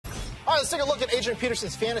All right, let's take a look at Adrian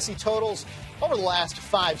Peterson's fantasy totals over the last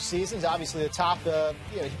 5 seasons. Obviously, the top,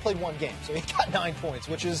 he played 1 game, so he got 9 points,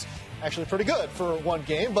 which is actually pretty good for 1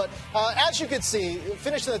 game. But as you can see,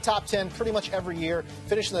 finished in the top 10 pretty much every year,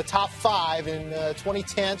 finished in the top 5 in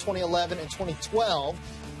 2010, 2011, and 2012.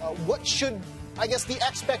 What should, I guess, the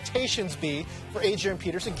expectations be for Adrian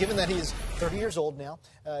Peterson, given that he's 30 years old now?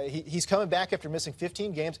 He's coming back after missing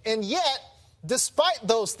 15 games, and yet, despite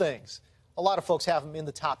those things, a lot of folks have him in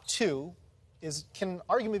the top 2. Can an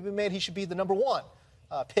argument be made he should be the number 1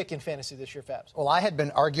 pick in fantasy this year, Fabs? Well, I had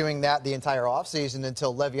been arguing that the entire offseason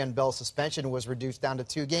until Le'Veon Bell's suspension was reduced down to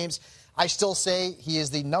 2 games. I still say he is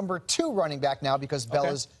the number 2 running back now because Bell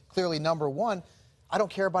is clearly number 1. I don't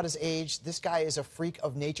care about his age. This guy is a freak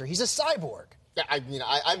of nature. He's a cyborg. Yeah,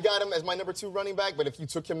 I've got him as my number 2 running back, but if you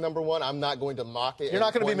took him number 1, I'm not going to mock it. You're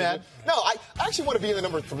not going to be mad? No, I actually want to be in the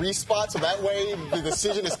number 3 spot, so that way the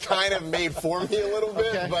decision is kind of made for me a little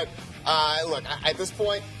bit. Okay. But, look, at this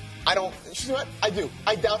point, I don't. You know what? I do.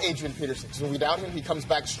 I doubt Adrian Peterson. Because when we doubt him, he comes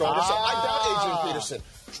back stronger. So I doubt Adrian Peterson.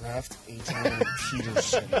 Draft Adrian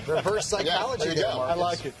Peterson. Reverse psychology. Yeah, there you go. I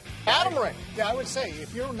like it. Adam Ray. Yeah, I would say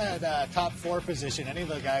if you're in that top 4 position, any of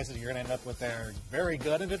the guys that you're going to end up with there are very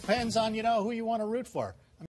good. And it depends on, who you want to root for.